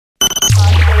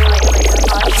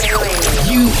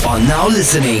are now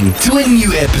listening to a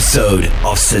new episode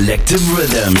of Selective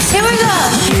Rhythms. Here we go!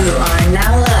 You are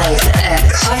now live at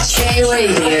Koche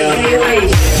Radio.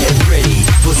 Get ready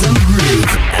for some groove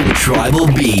and tribal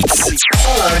beats.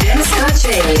 Follow Dennis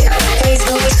Koche on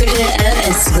Facebook, Twitter, and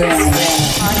Instagram.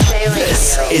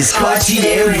 This is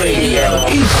Cartier Radio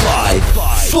in 5,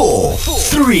 4,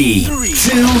 3,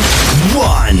 2,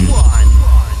 1.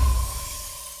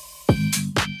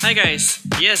 Hi guys,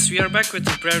 yes, we are back with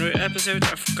a brand new episode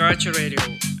of Cartier Radio.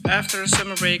 After a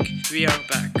summer break, we are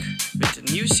back with a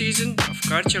new season of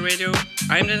Cartier Radio.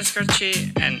 I'm Dennis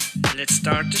Cartier and let's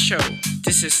start the show.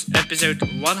 This is episode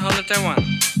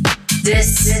 101.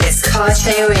 This is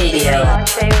Koche Radio.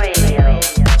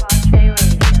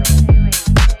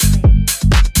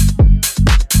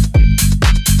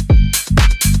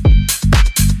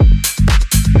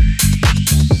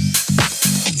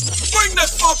 Bring that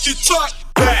funky truck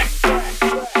back.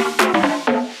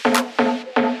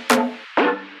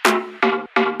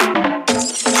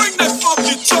 Bring that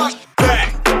funky truck back.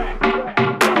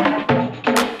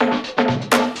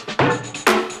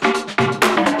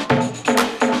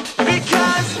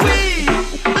 Because we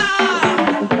are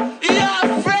your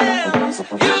friends.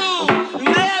 You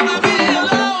never be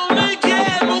alone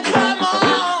again. Well, come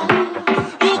on.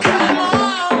 Well, come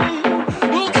on.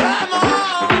 Well, come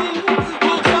on.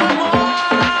 Well, come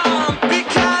on.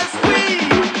 Because we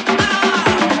are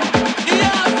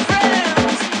your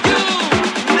friends. You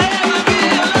never be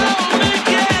alone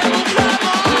again. Well, come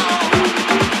on.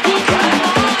 Well, come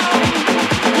on.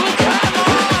 Well, come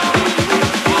on.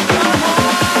 Well, come on.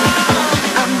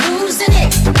 I'm losing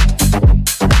it.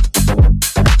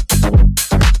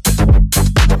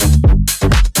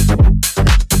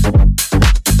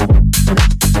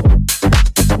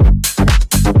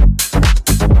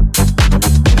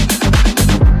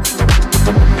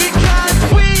 Because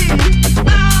we are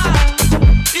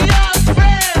your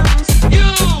friends, you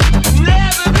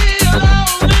never be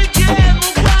alone again.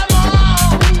 Well, come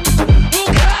on, well,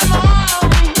 come on,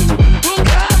 well,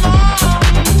 come on,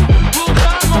 well,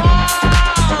 come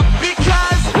on.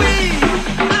 Because we are your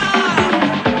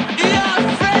friends, we are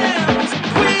your friends,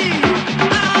 we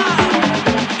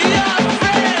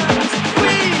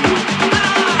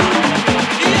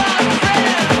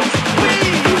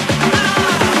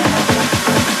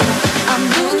I'm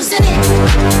losing it.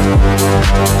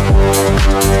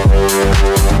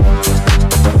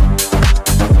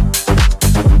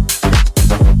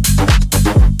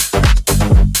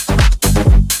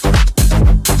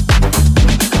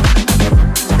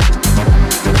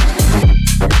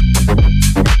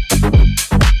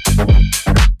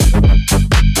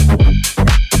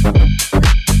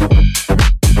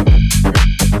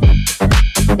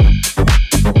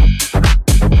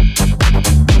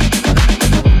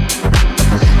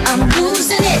 I'm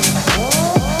losing it. I'm losing it.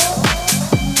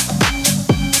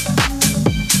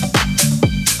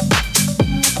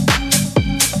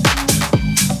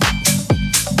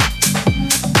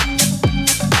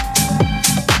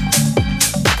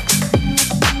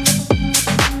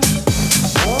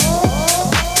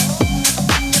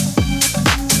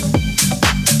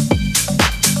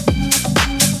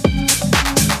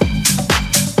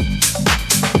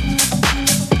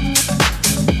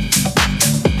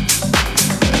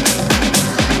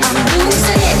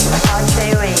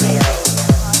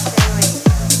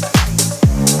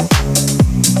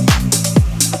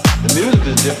 The music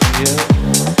is different here.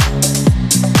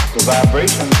 The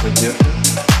vibrations are different.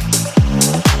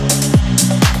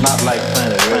 Not like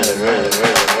planet Earth.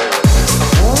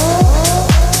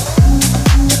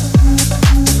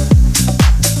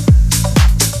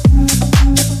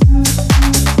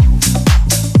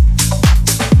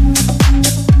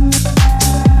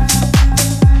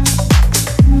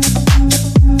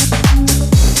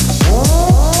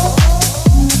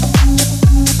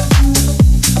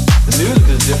 The music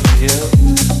is different here.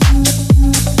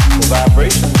 The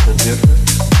vibrations are different.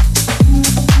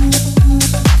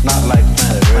 Not like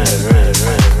planet Earth.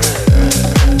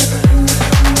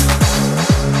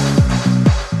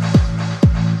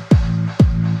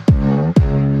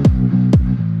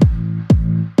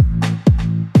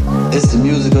 It's the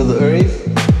music of the earth,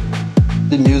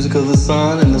 the music of the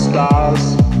sun and the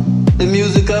stars, the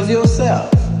music of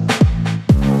yourself.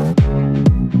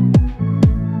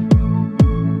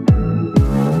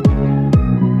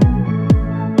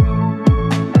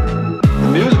 The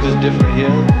music is different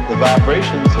here. The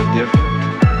vibrations are different.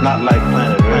 Not like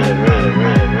planet Earth.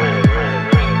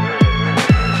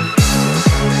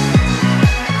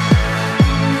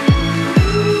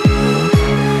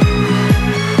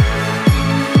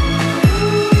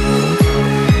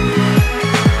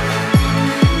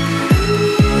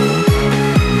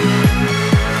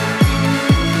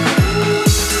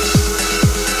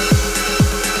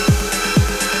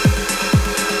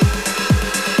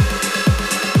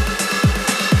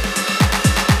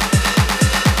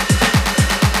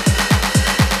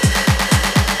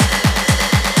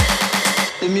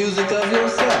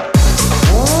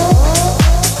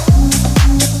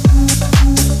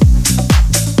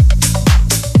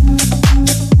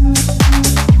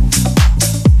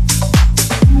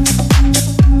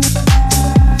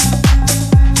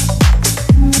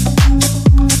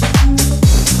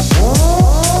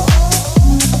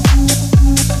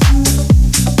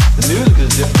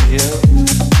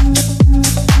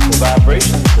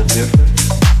 different.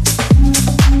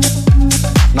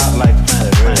 Not like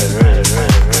Planet Earth.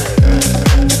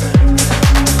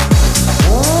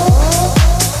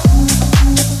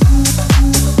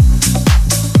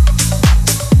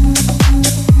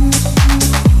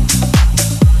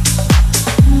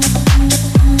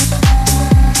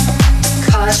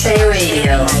 Cache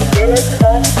Radio.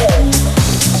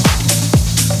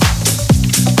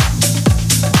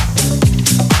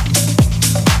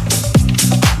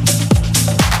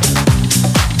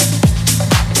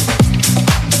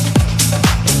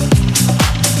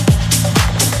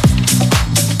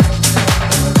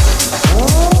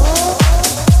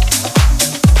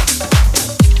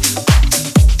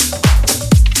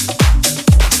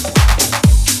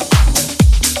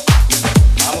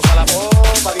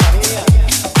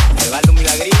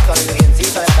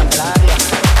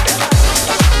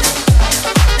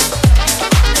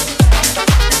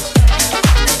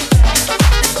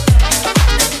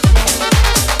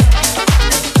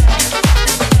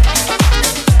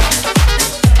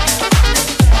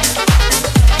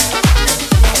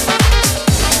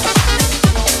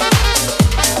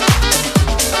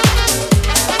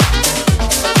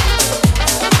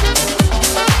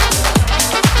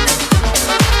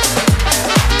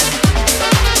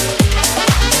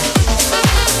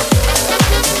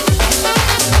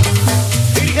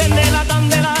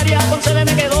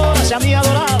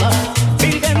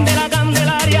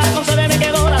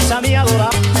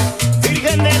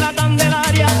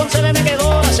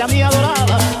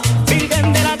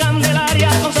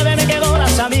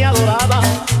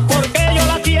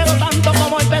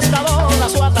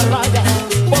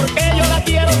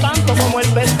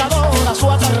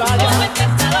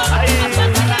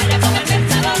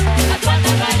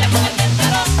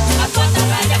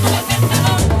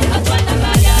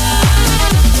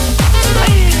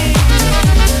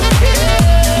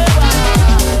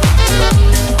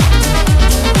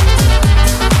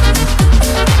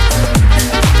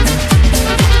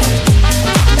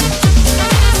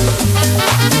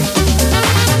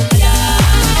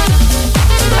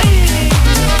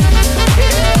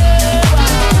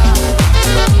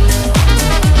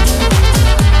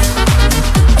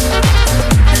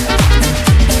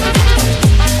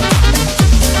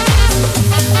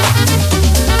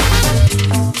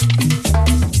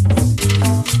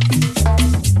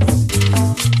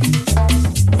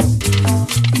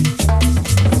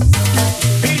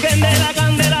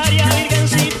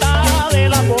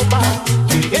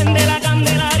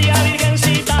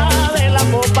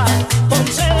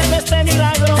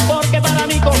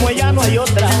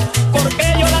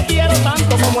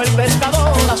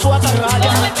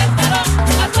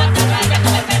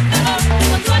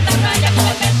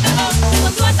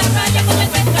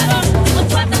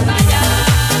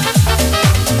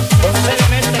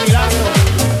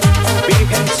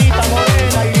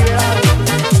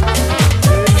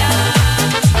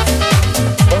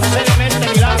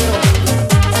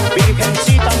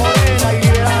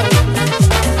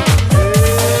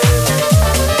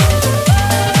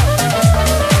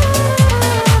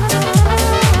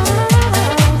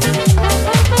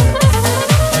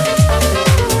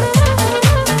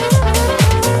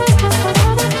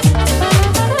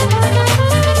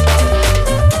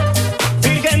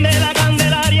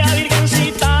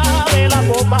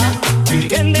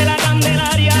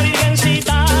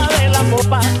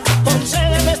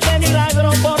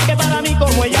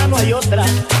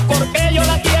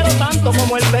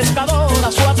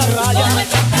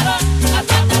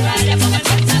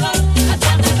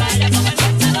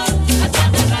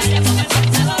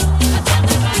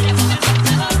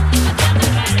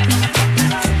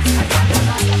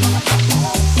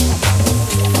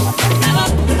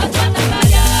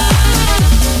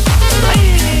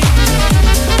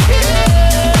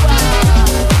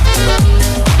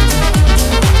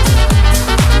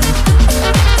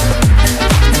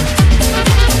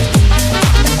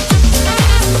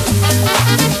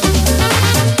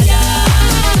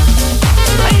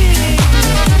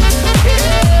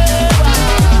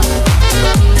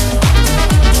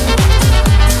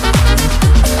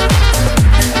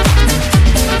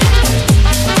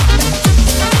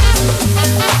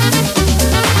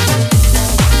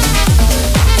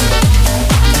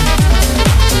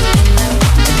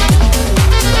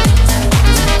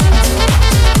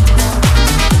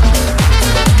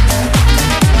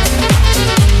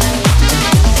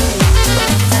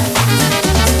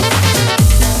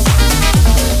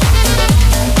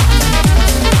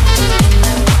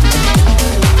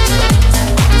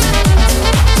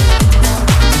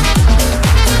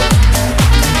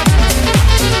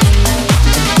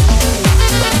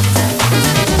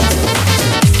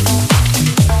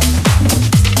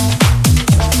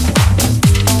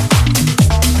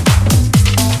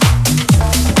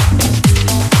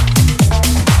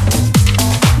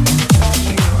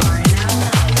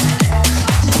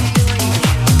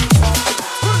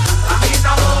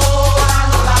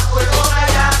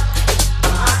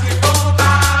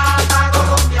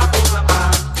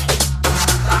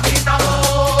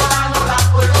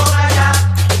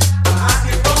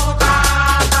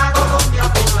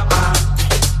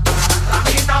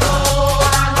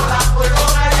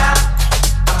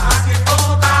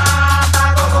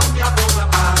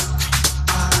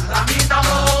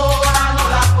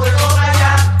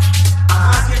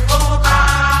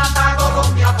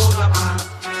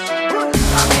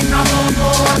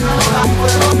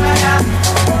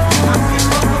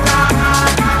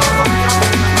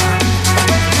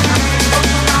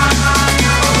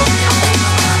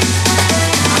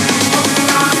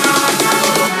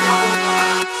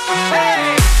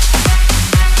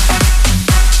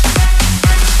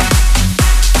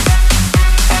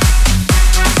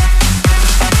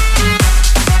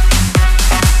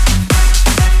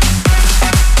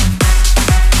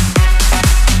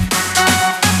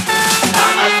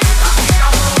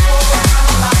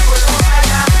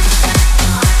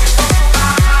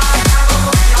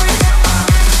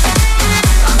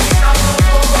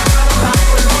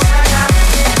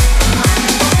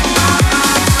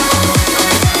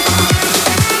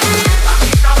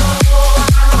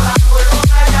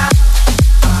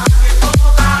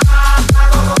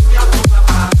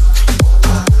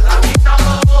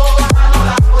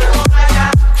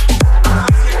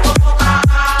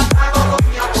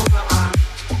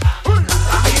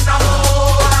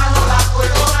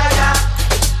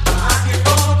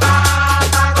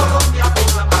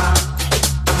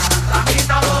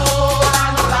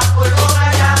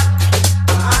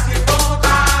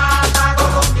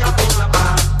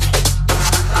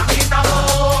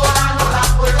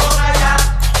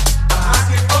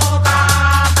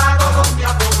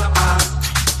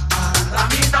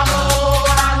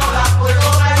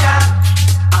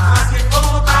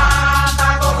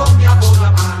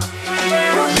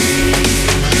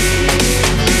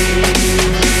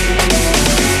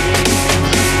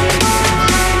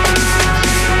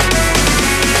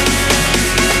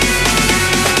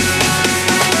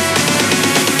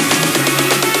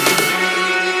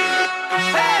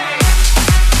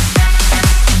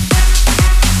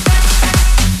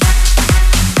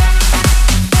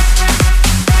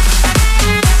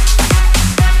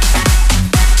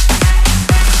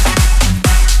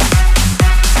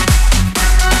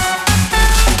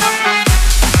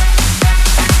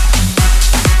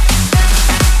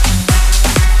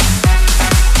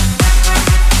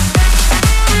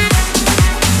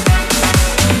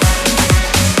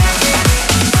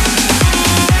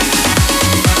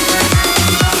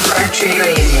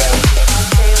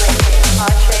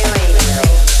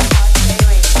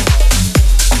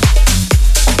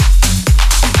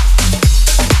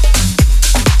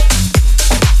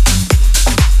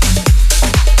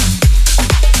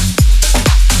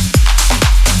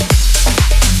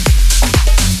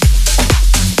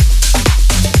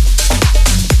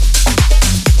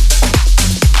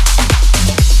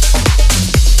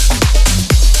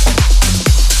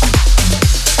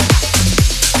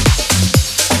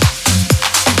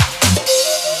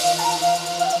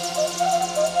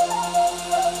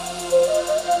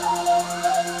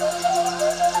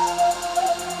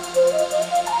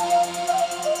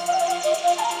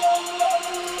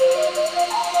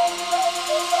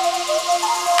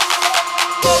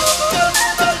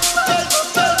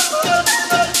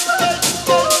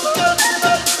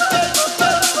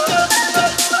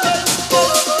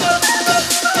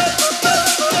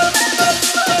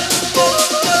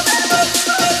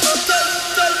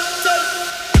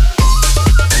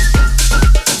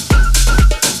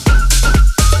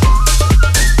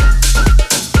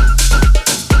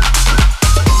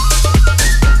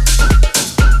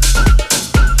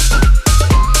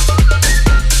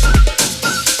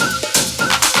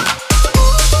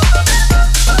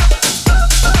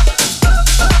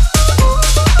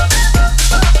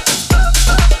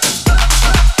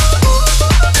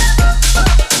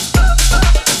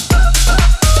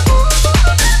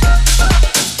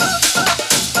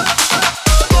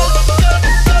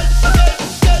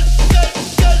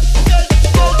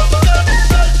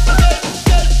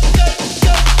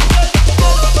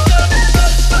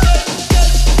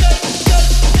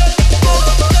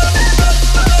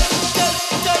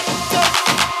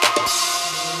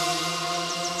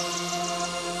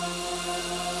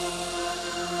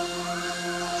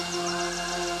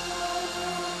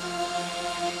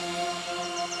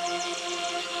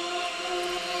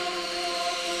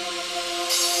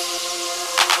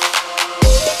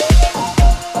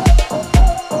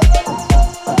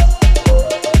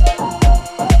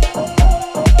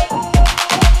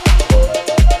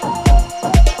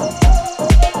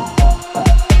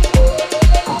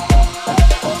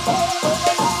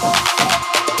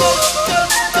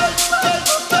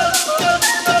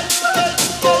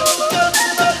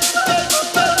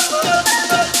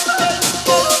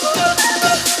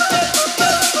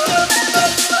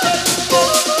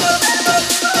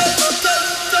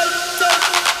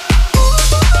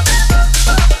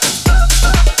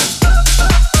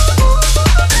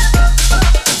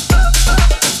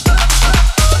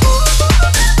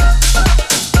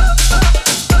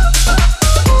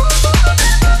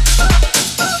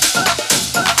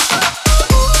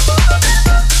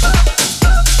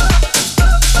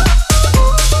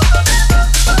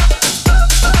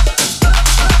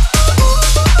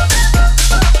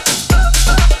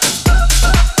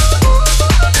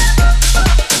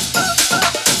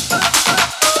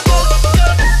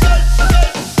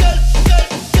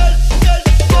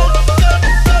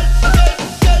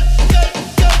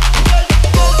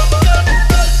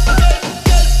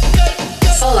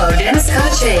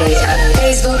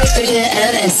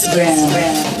 Brown.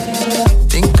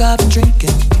 Think I've been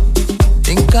drinking.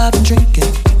 Think I've been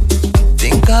drinking.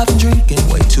 Think I've been drinking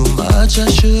way too much. I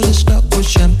should've stuck with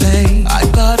champagne. I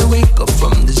gotta wake up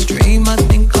from this dream. I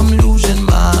think I'm losing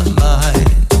my mind.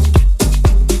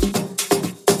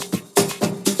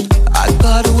 I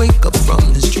gotta wake up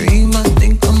from this dream. I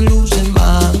think I'm losing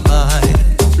my mind.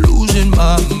 Losing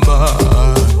my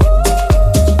mind.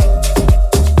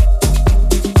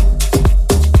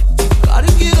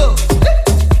 Gotta get up.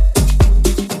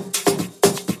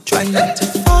 Try not to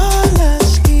fall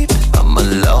asleep. I'm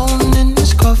alone in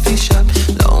this coffee shop.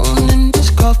 Alone in this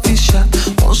coffee shop.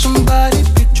 Want somebody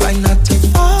big. Try not to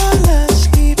fall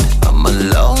asleep. I'm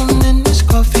alone in this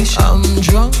coffee shop. I'm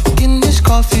drunk in this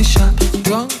coffee shop.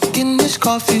 Drunk in this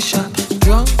coffee shop.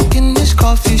 Drunk in this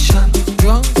coffee shop.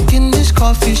 Drunk in this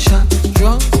coffee shop.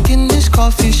 Drunk in this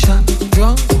coffee shop.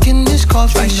 Drunk in this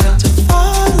coffee shop. Try not to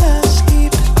fall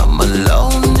asleep. I'm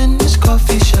alone in this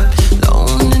coffee shop.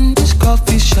 Alone in this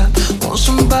coffee shop. Want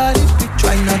somebody big.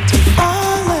 Try not to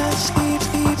fall asleep.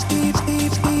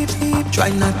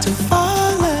 Try not to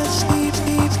fall asleep.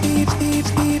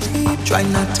 Try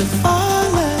not to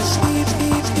fall asleep.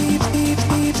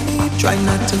 Try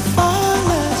not to fall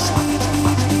asleep.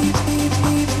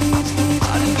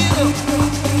 Gotta get up.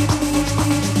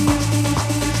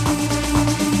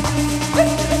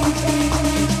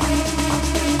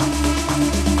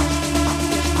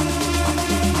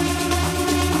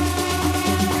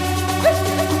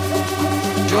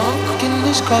 Drunk in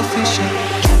this coffee shop.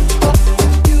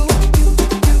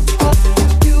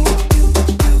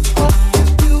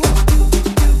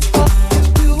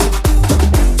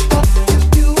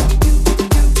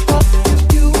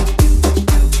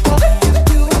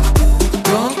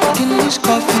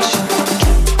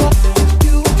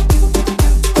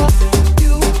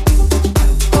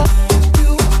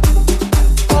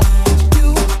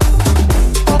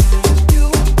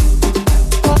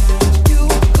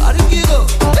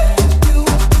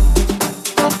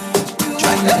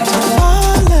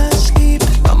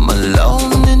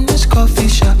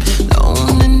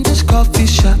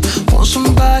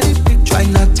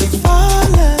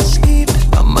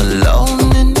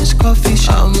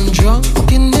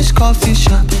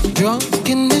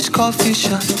 Coffee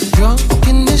shop, drunk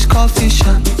in this coffee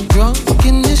shop, drunk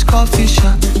in this coffee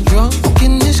shop, drunk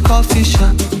in this coffee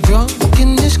shop, drunk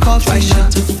in this coffee shop. Try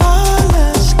not to fall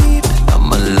asleep.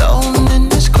 I'm alone in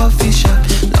this coffee shop,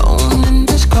 alone in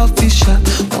this coffee shop.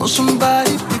 Want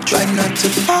somebody big. Try not to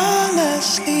fall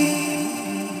asleep.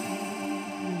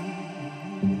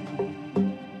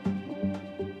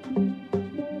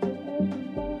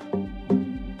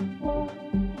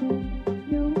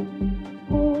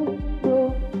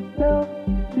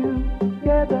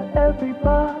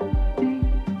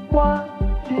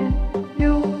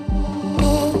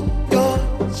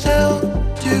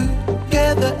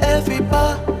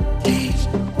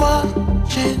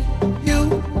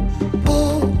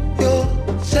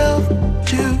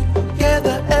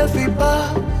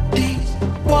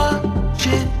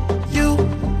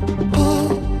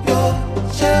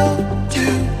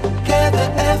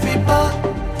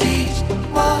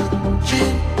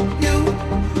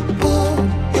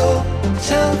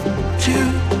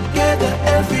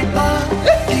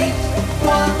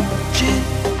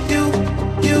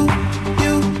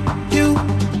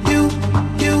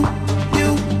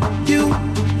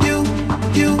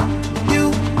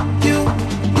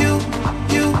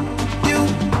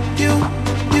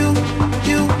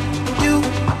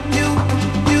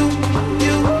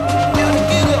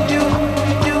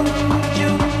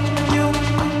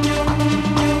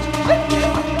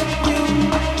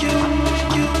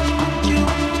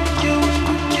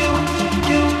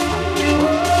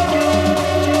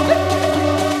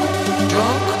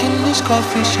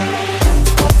 Coffee shop.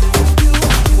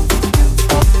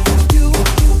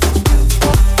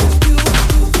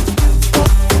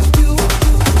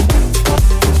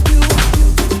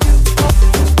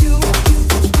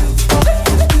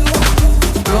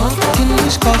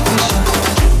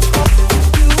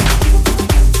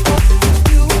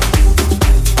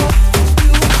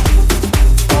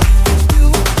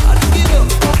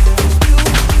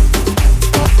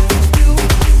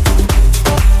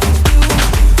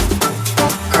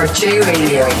 J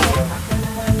Radio.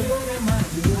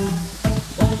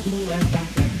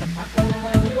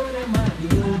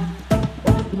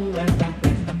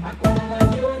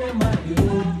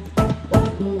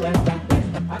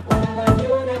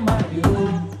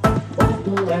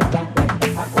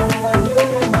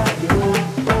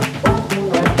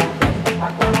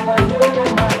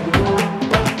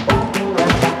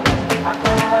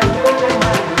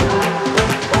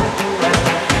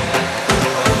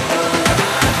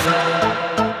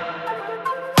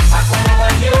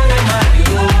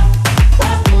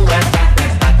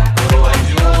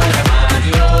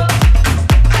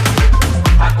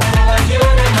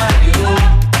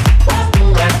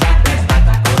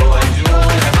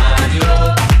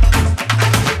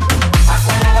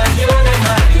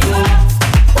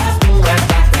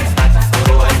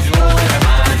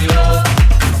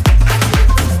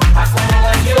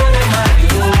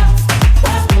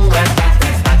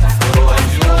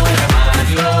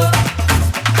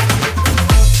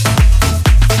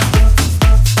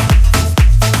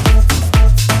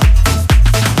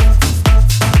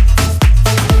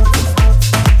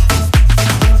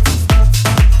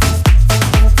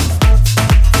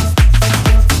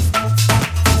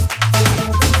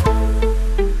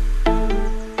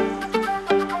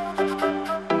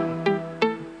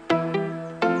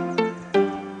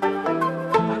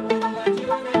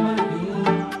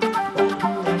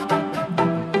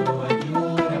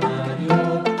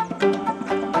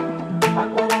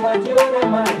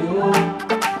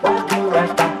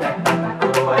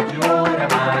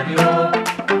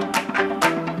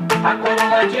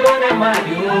 coroa de ouro é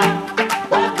Mario.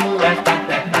 Quando esta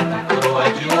terra da coroa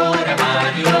de ouro é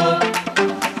Mario.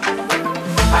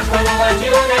 A coroa de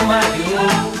ouro é Mario.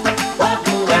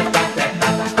 Quando esta terra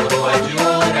da coroa de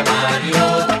ouro é Mario.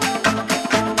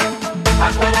 A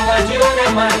coroa de ouro é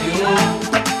Mario.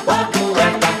 Quando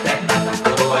esta terra da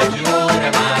coroa de ouro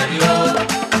é Mario.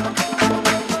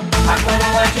 A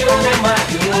coroa de ouro é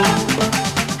Mario.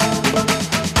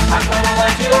 A coroa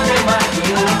de ouro é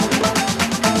Mario.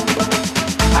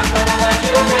 A coroa de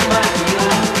ouro é Mario.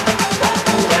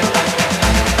 Quando esta terra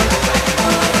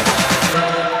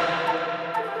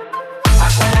a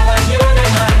coroa de ouro é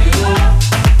Mario.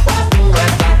 Quando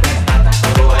esta terra da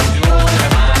coroa de ouro é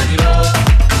Mario.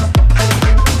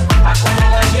 A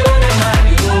coroa de ouro é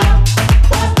Mario.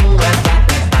 Quando esta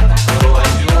terra da coroa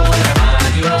de ouro é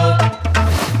Mario.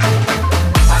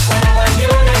 A coroa de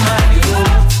ouro é Mario.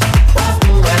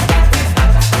 Quando esta terra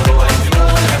da coroa de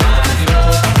ouro é Mario.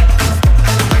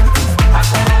 A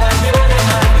coroa de ouro é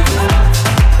Mario.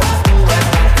 Quando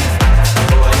esta terra da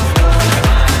coroa de ouro é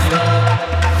Mario.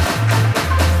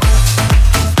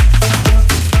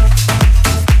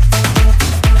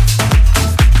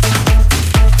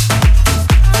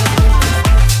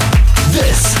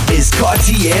 This is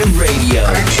Cartier Radio.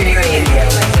 Cartier Radio.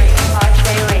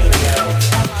 Cartier Radio.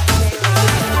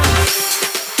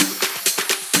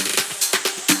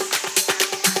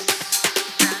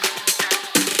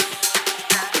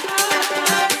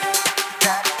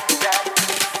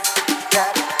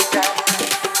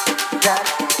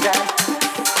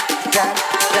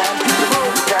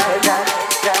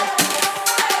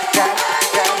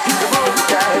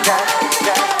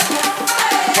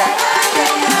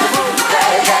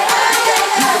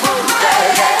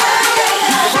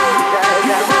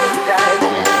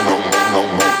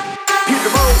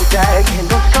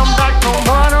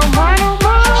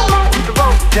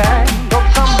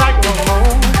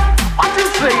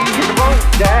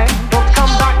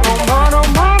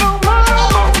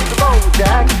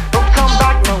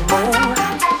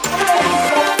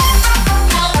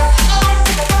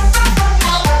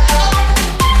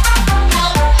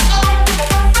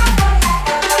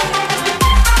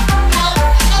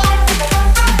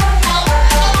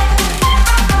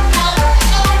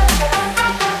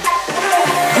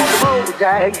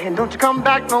 And don't you come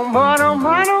back no more, no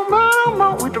more, no more, no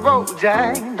more with the road,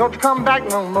 Jack. Don't you come back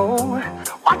no more.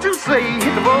 What you say?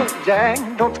 Hit the road, Jack.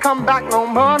 Don't you come back no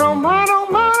more, no more, no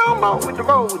more, no more with the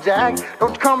road, Jack.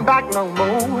 Don't you come back no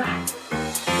more.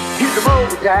 Hit the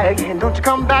road, Jack. And don't you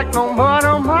come back no more,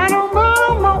 no more, no more,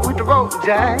 no more with the road,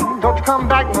 Jack. Don't you come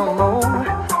back no more.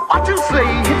 What you say?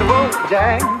 Hit the road,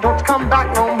 Jack. Don't you come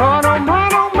back no more, no more,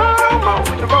 no more, no more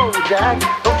with the road, Jack.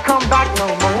 Don't you come back no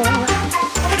more.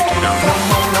 No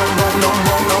more, no more, no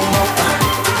more, no more.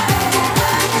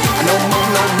 No more,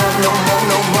 no more, no more,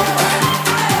 no more.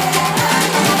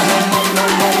 No more, no more, no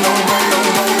more, no more,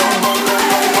 no more.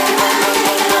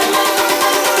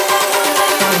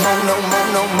 No more,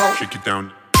 no more. Shake it down.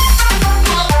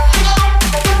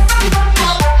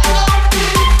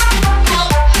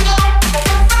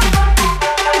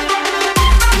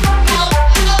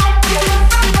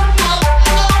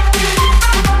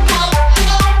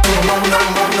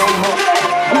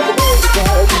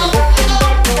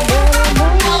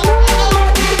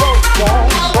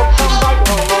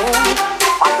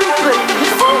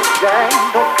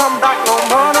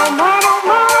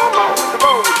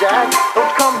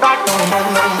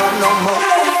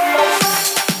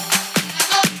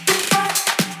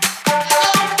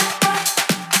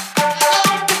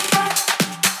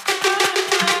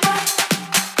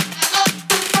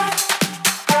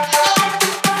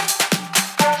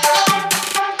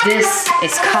 This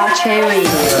is Cartier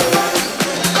Radio.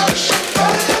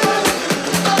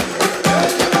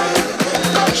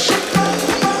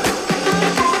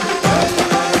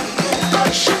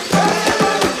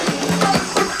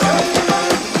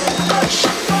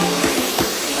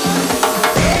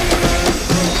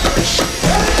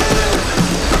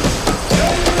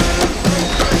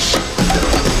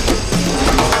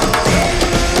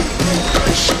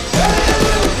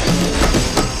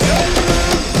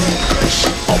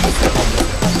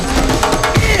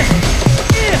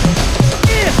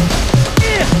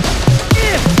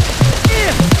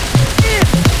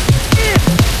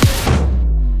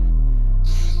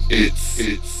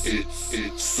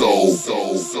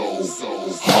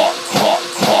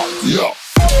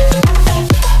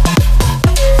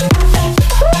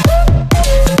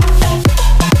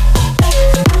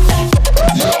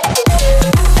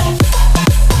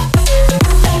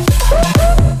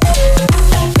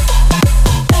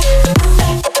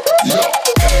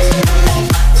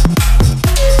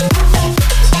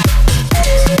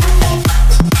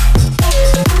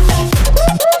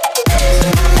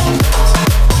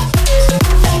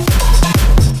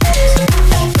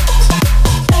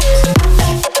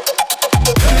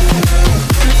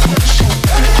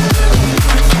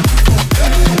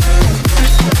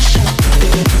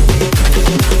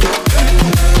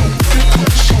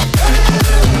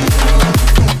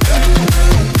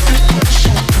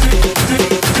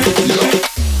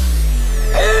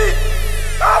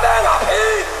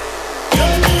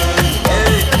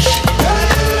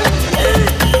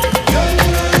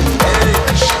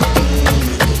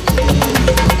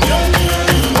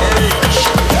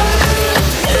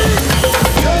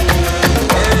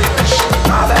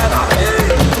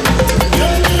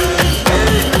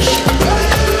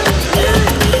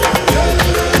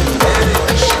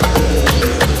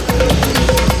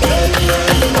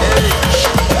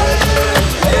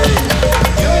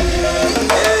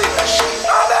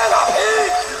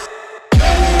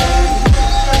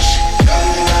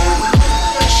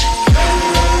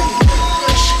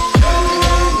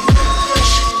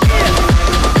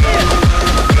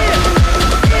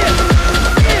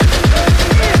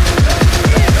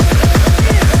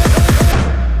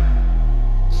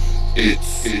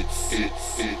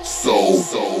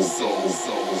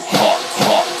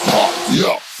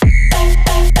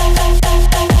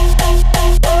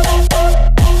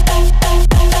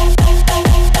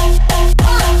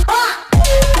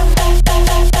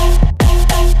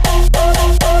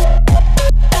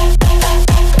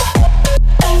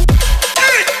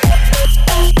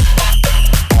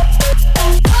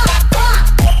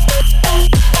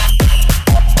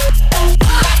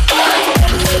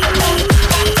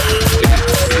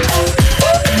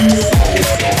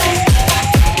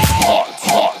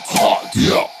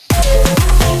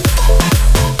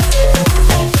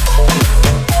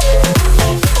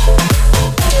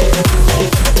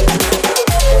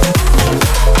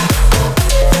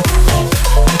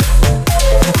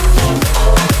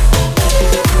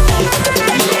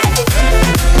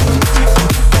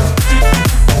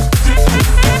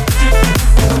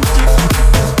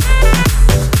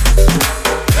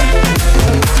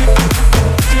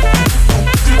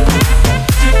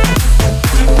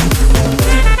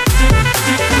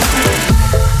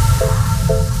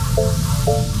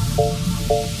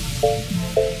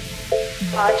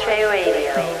 Cache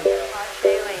Radio.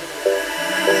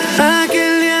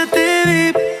 Aquel día te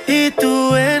vi y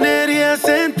tu energía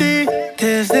sentí.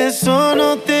 Desde eso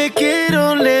no te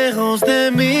quiero lejos de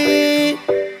mí.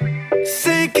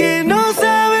 Sé que no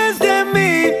sabes de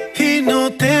mí y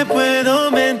no te puedo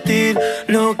mentir.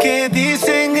 Lo que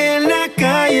dicen en la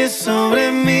calle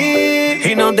sobre mí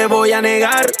y no te voy a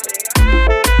negar.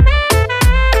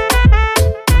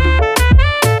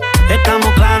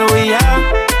 Estamos claros y ya.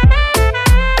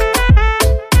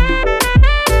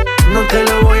 No te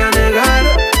lo voy a negar.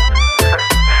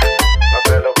 No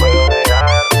te lo puedo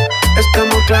negar.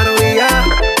 Estamos claros y ya.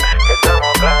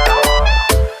 Estamos claros.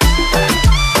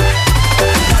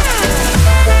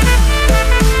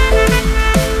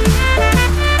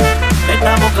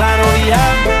 Estamos claros y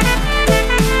ya.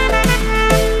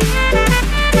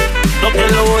 No te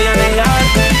lo voy a negar.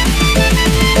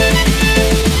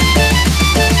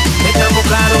 Estamos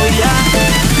claros y ya.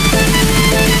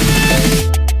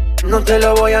 No te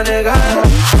lo voy a negar.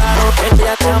 Claro, este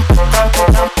ya está.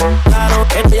 Claro,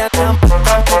 este ya está.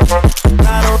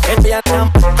 Claro, este ya está.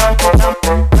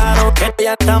 Claro, este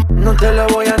ya está. No te lo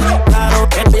voy a negar. Claro,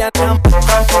 este ya está.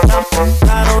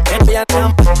 Claro, este ya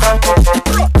está.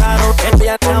 Claro, este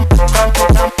ya está.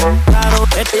 Claro,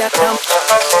 este ya está.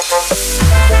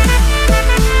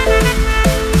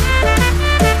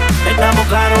 Estamos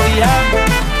claros y ya.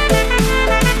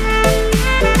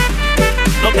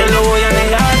 No te lo voy a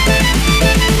negar.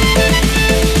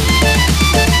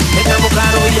 Estamos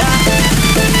claros y ya.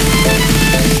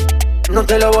 No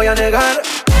te lo voy a negar.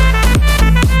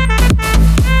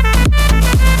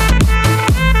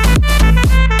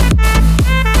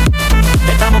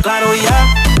 Estamos claros y ya.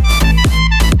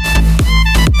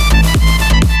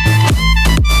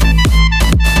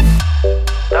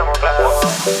 Estamos claros.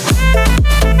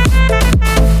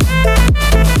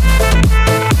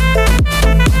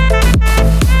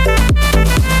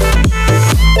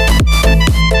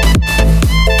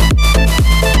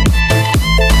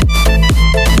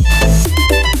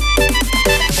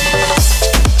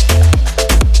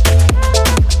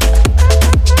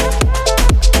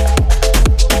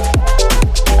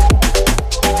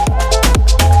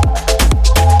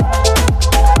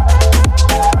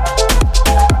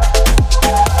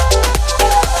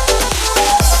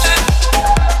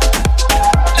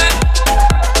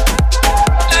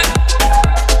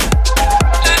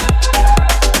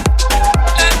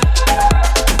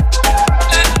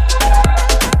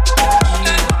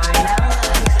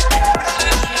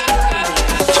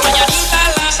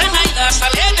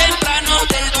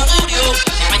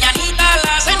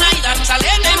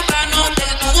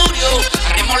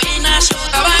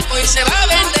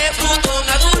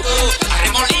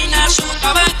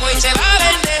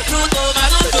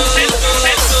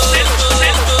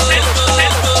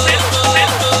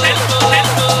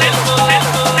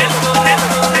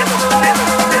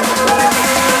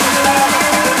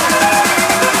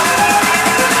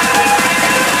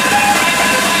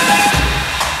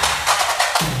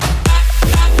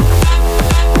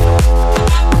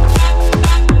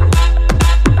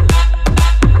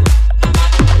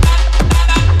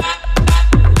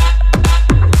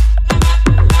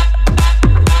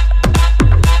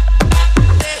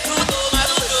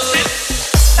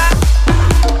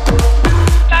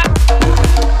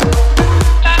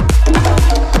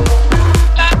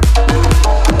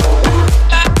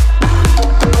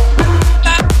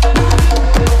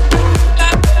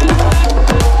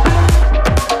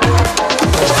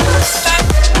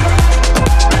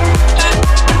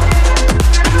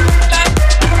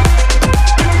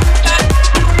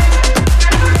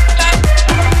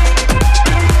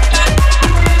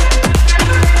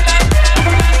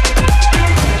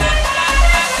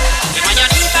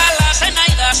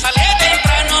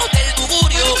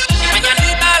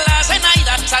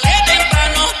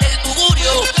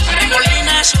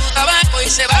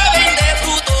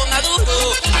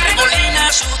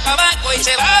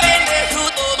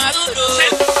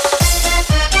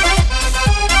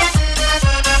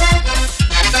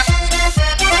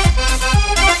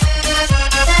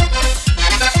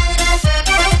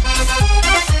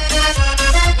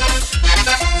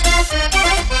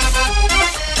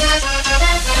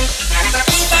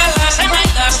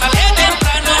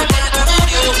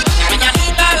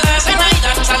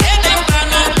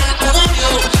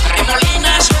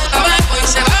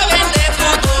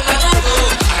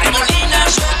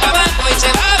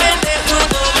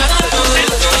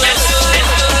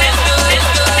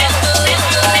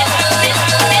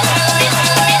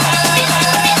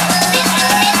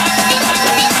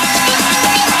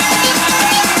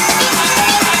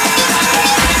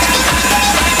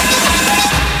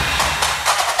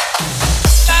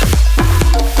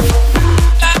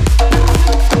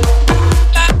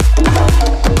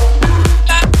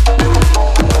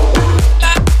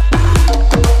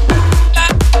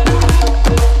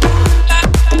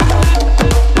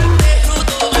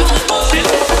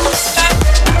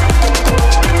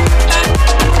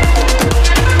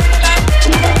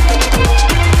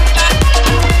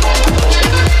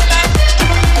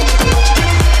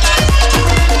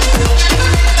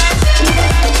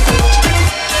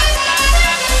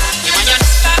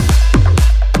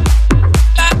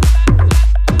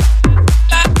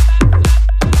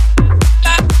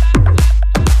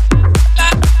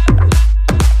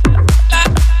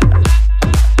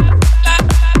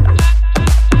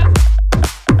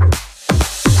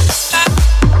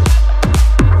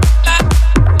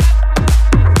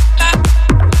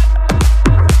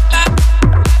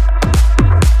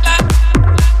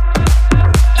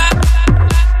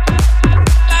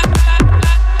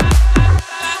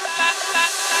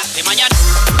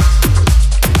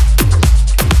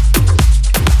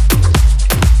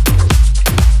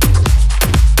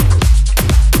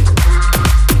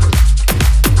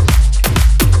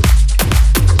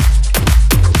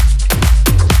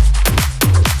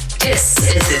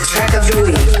 is the track of the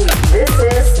week. This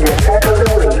is the track of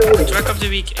the week. Track of the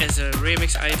week is a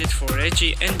remix I did for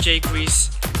Reggie and Jake Reese,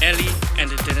 Ellie, and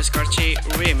the Dennis Cartier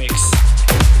remix.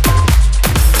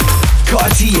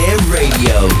 Cartier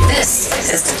Radio. This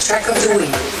is the track of the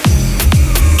week.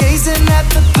 Gazing at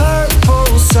the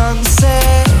purple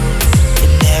sunset,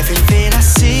 in everything I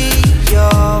see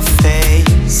your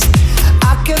face.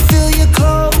 I can feel you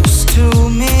close to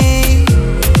me,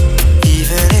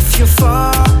 even if you're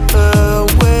far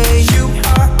away. You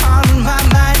are on my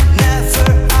mind, never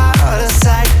out of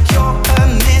sight. You're a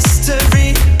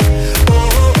mystery.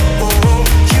 Oh, oh, oh.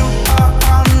 You are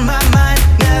on my mind,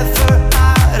 never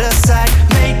out of sight,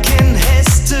 making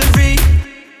history.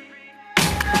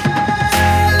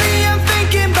 Lately I'm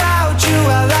thinking about you.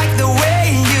 I like the way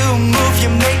you move. You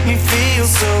make me feel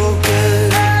so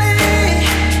good.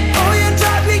 Oh, you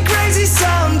drive me crazy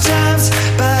sometimes,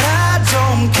 but I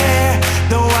don't care.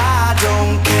 No, I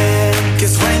don't care.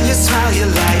 'Cause when you smile, you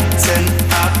lighten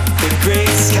up the gray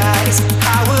skies.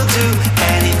 I will do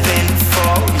anything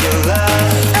for your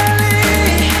love.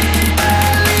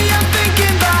 Ellie, I'm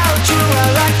thinking about you. I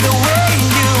like the way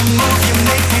you move. You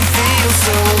make me feel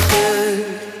so good.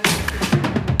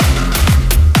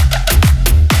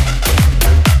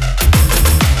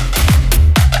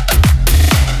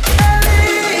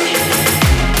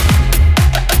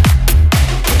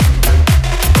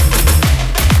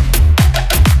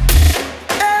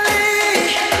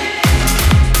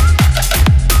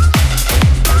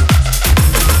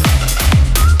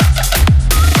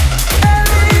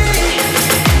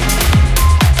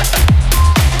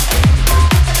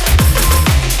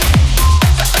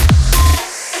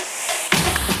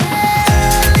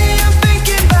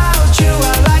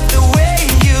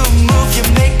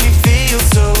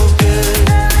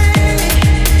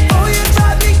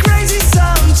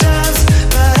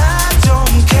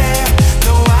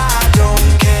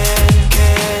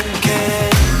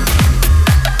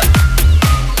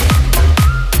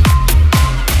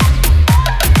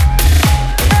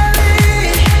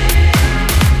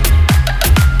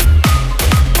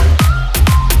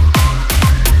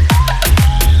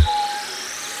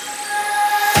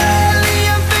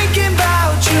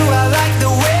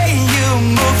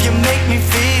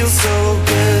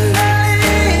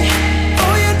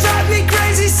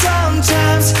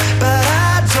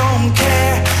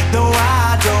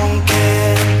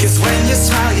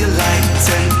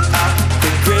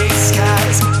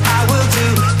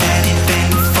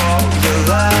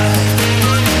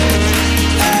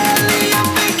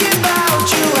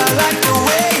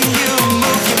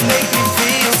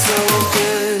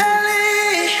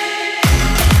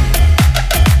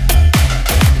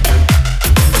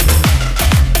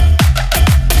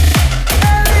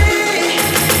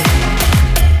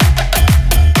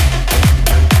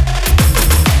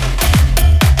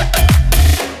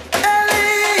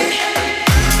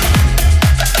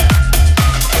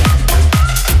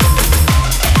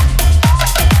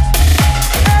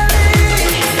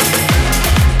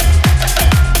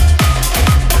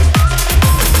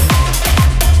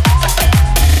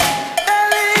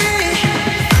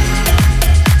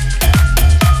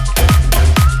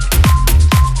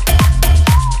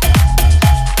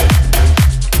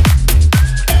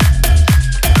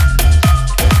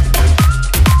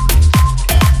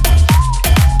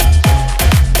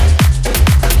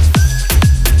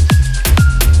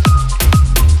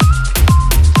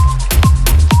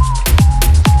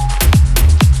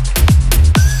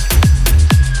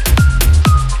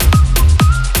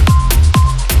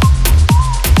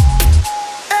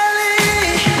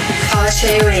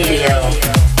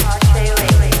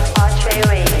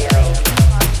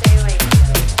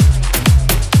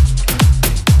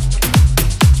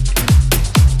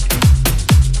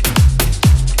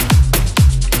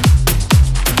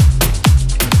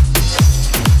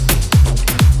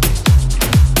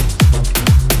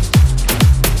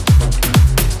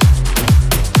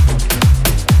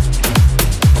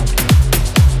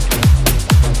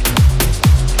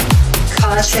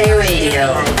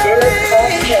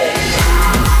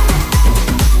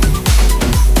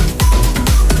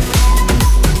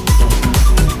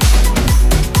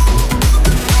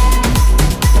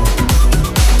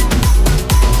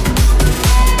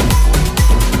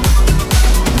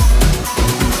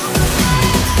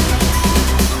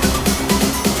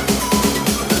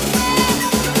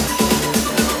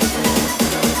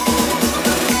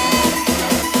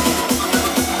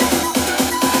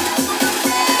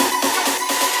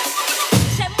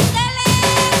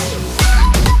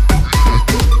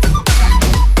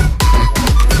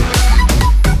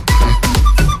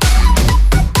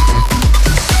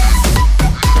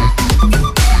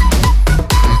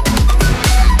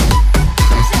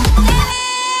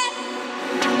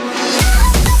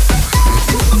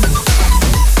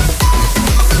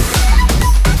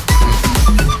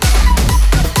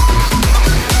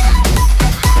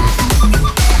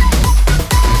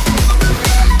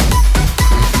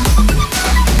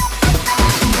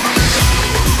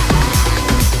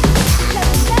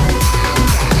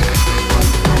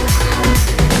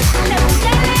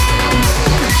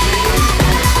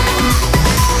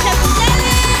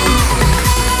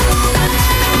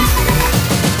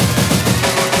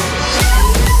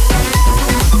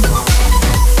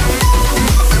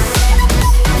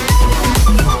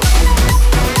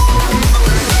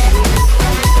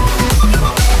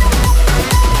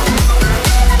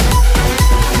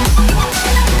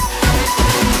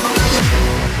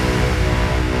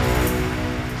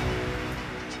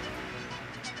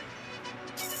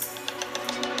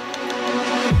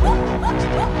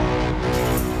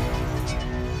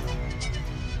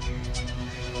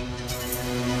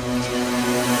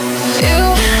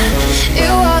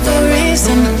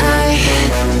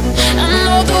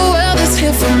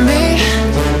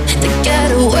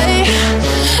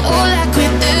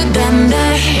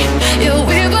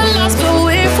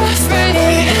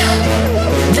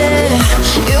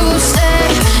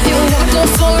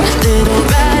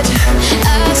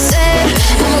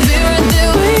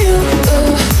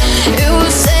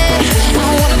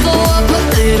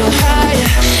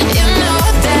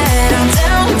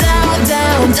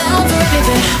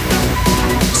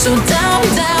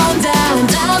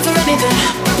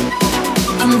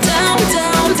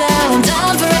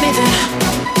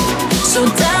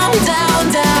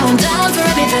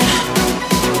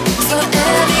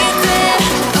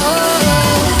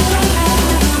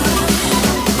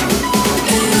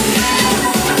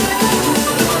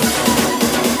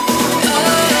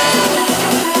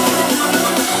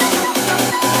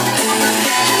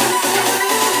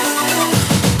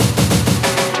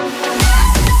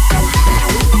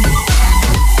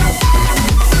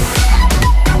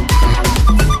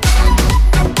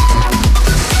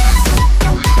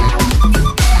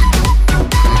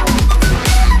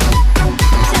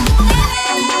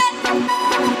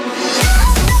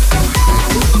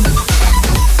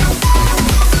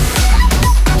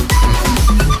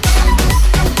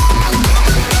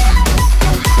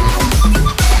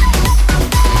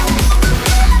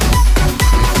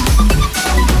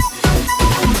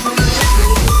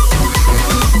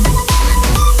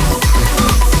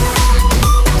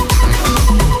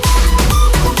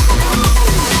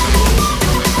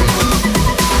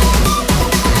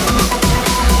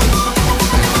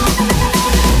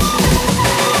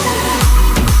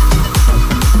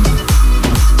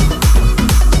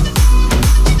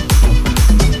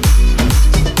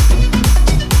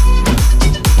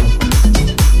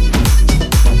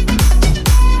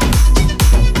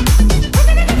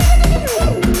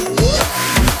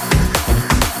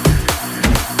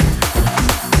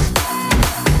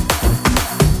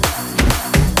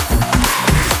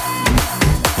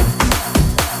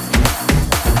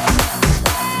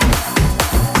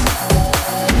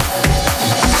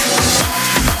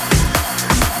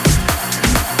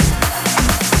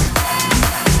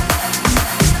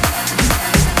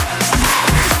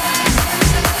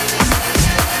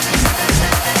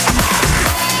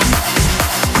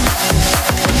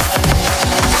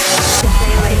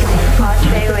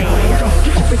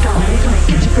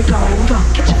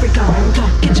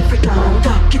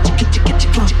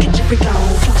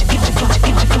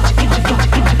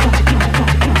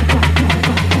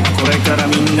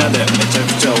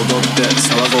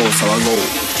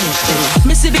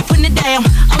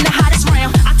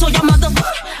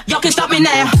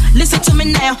 now. Listen to me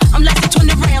now. I'm like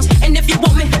 20 rounds. And if you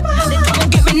want me, then come on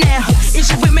get me now. Is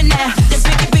you with me now? Then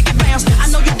big it bounce. I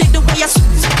know you dig the way I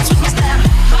switch my style.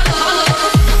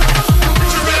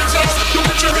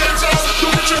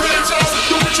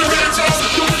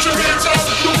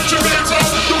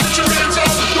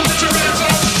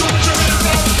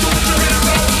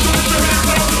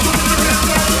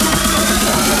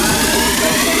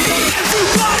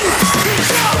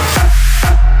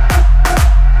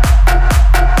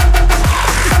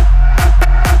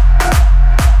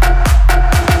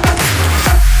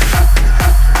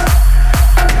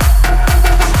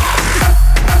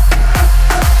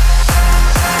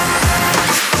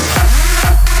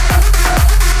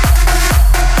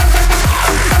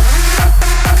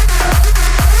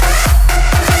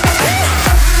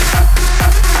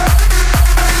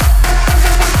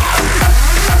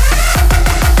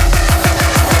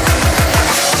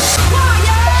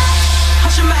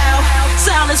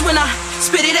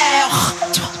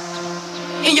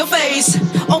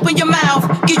 Open your mouth,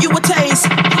 give you a taste.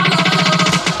 I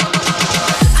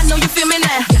know you feel me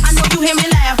now. I know you hear me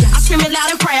loud. I scream it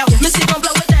loud and proud. Missy gon'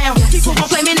 blow it down. People gon'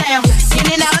 play me now. In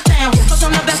and out of town, cause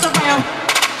I'm the best around.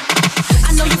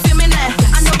 I know you feel me now.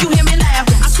 I know you hear me loud.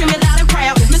 I scream it loud and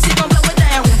proud. Missy gon' blow it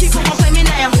down. People gon' play me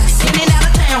now. In and out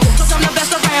of town, cause I'm the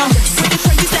best around. With this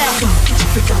crazy style. Get your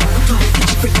freak on,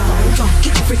 get your freak on,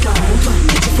 get your freak on,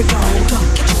 get your freak on,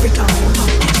 get your freak on, get your freak on,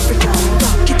 get your freak on,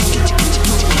 get your freak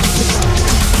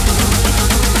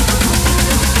on.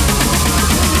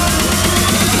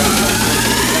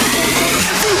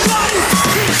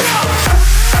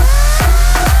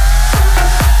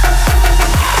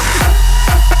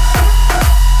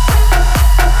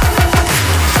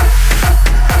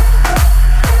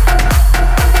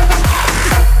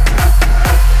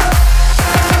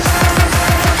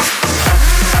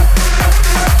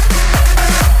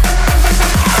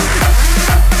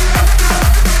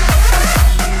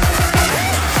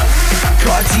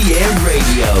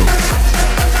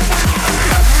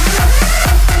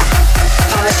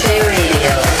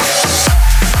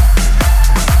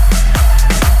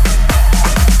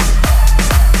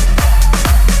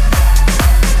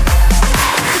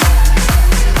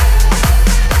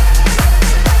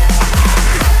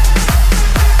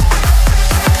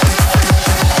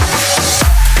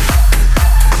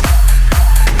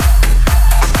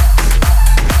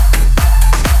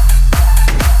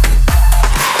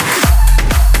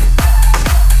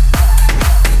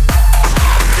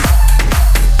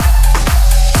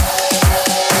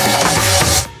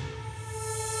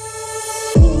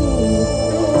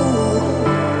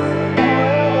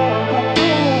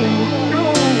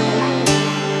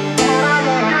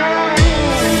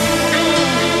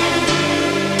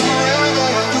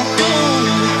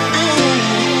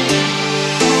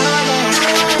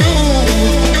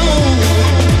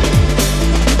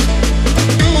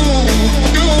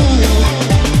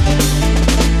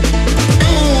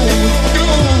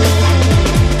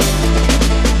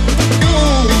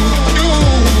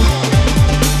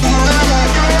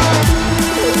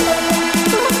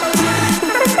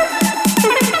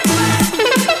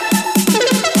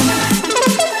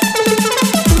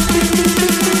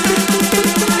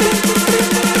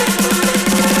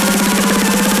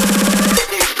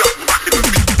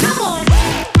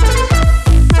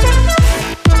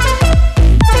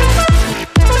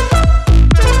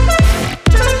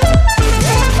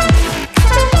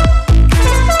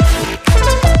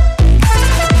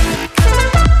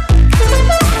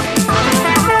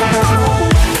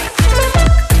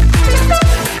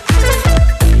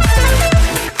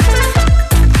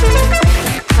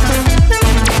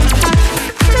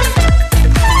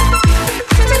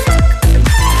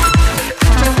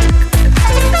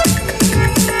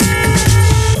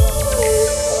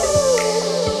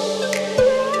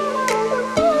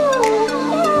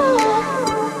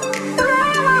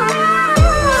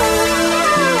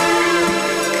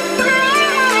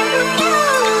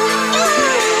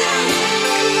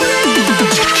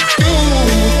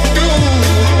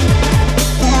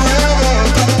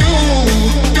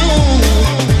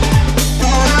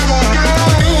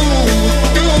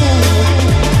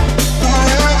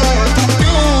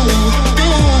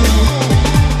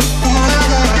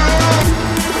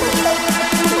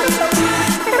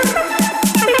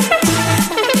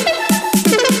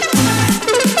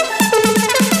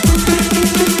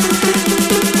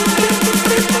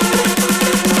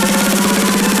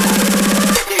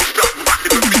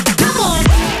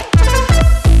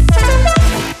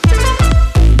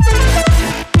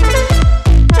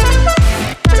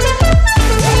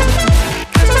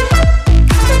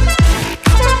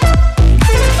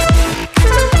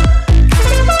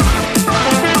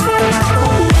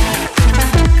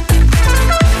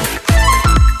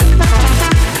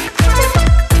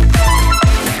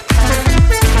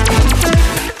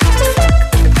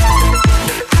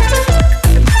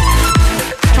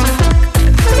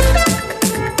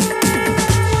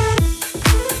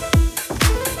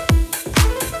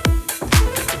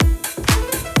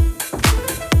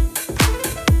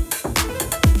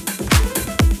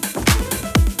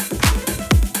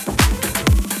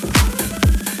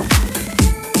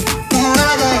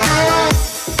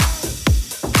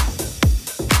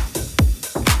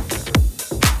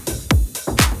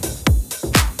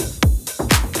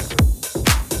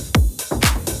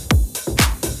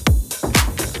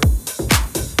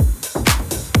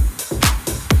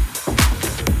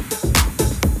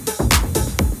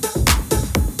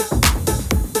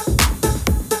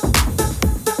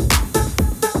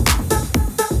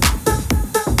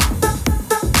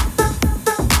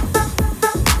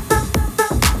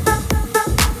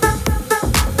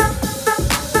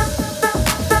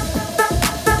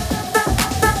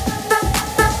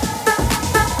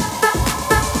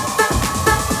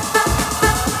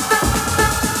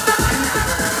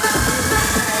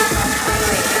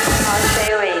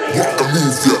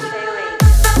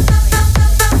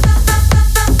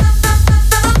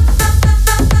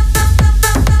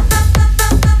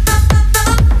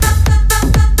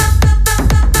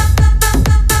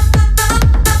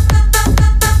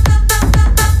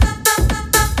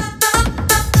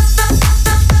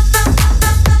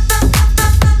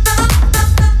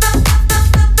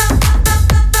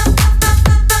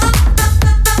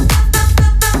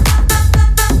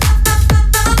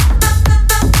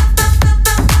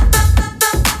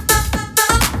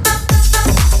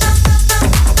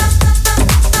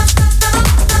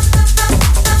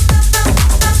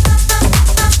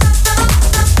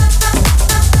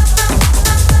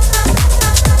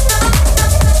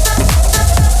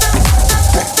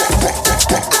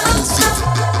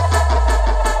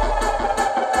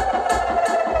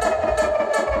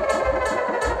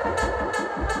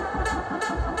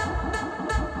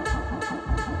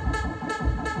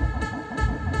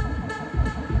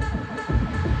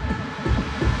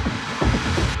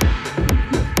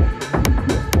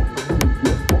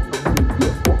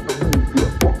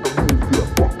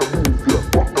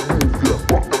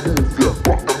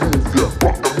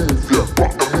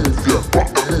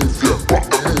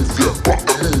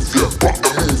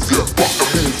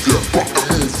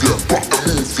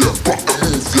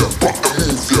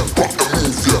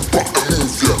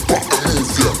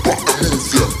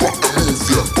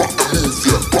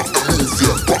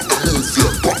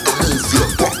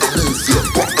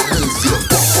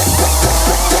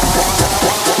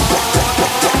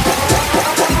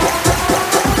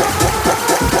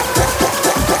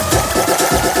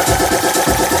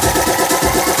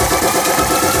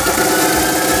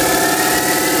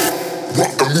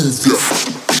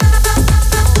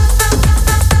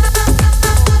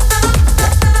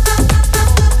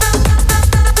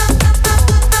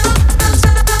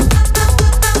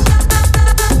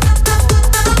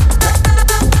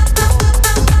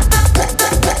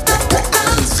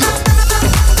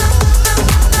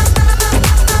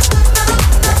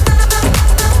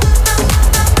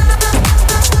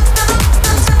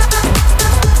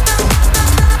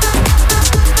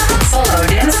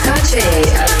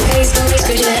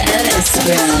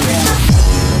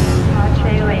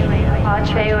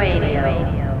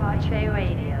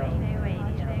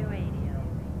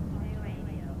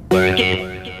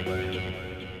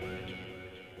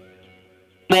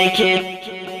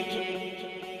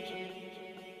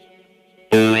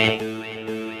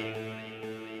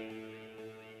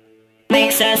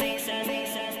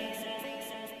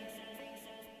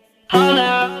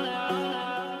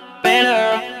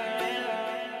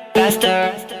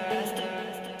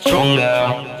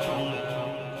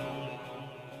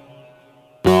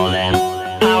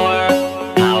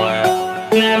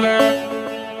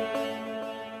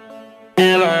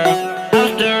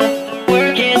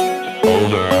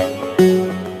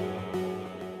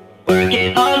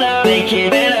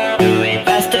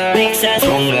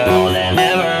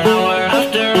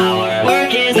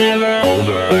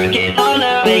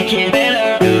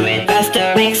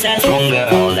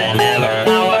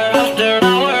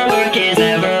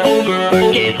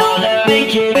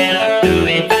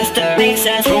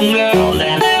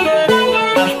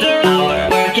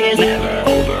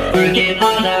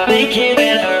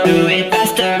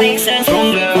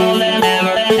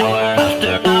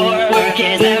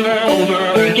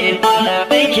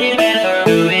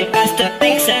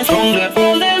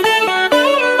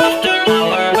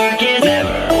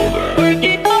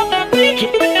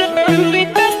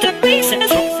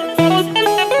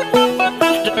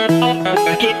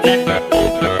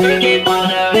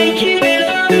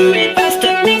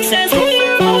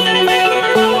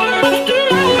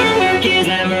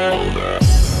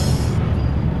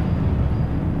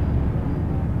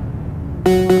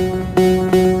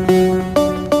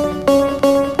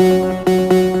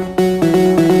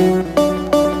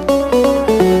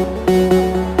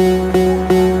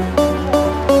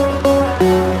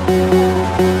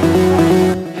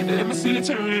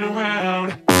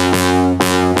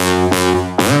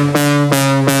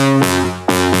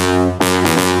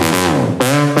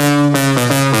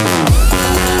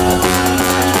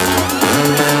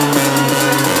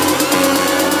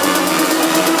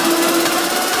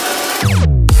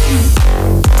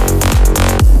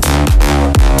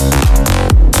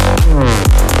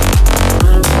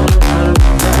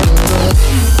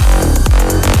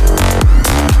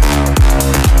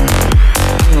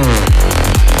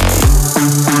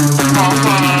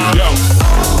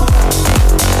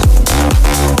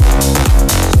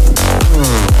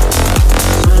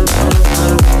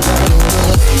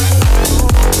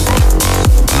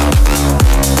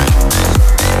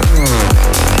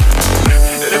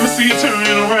 see you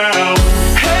turning around.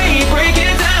 Hey, break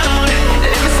it down.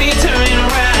 Let me see you turning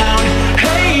around.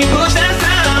 Hey, push that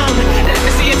sound. Let me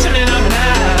see you turning up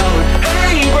loud.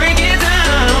 Hey, break it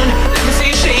down. Let me see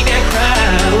you shake that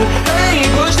crowd. Hey,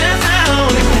 push that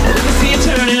sound. Let me see you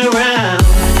turning around.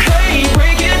 Hey,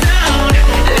 break it down.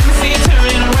 Let me see you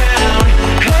turning around.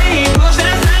 Hey, push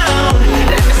that sound.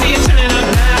 Let me see you turning up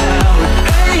loud.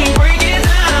 Hey, break it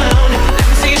down. Let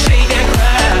me see you shake that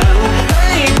crowd.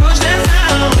 Hey, push that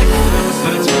sound.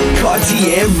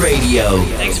 Cartier Radio.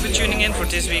 Thanks for tuning in for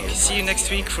this week. See you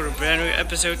next week for a brand new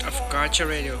episode of Cartier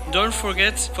Radio. Don't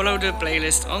forget, follow the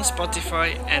playlist on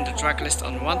Spotify and the tracklist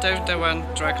on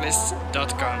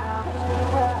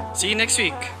 1001tracklist.com. See you next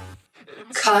week.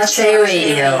 Cartier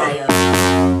Radio.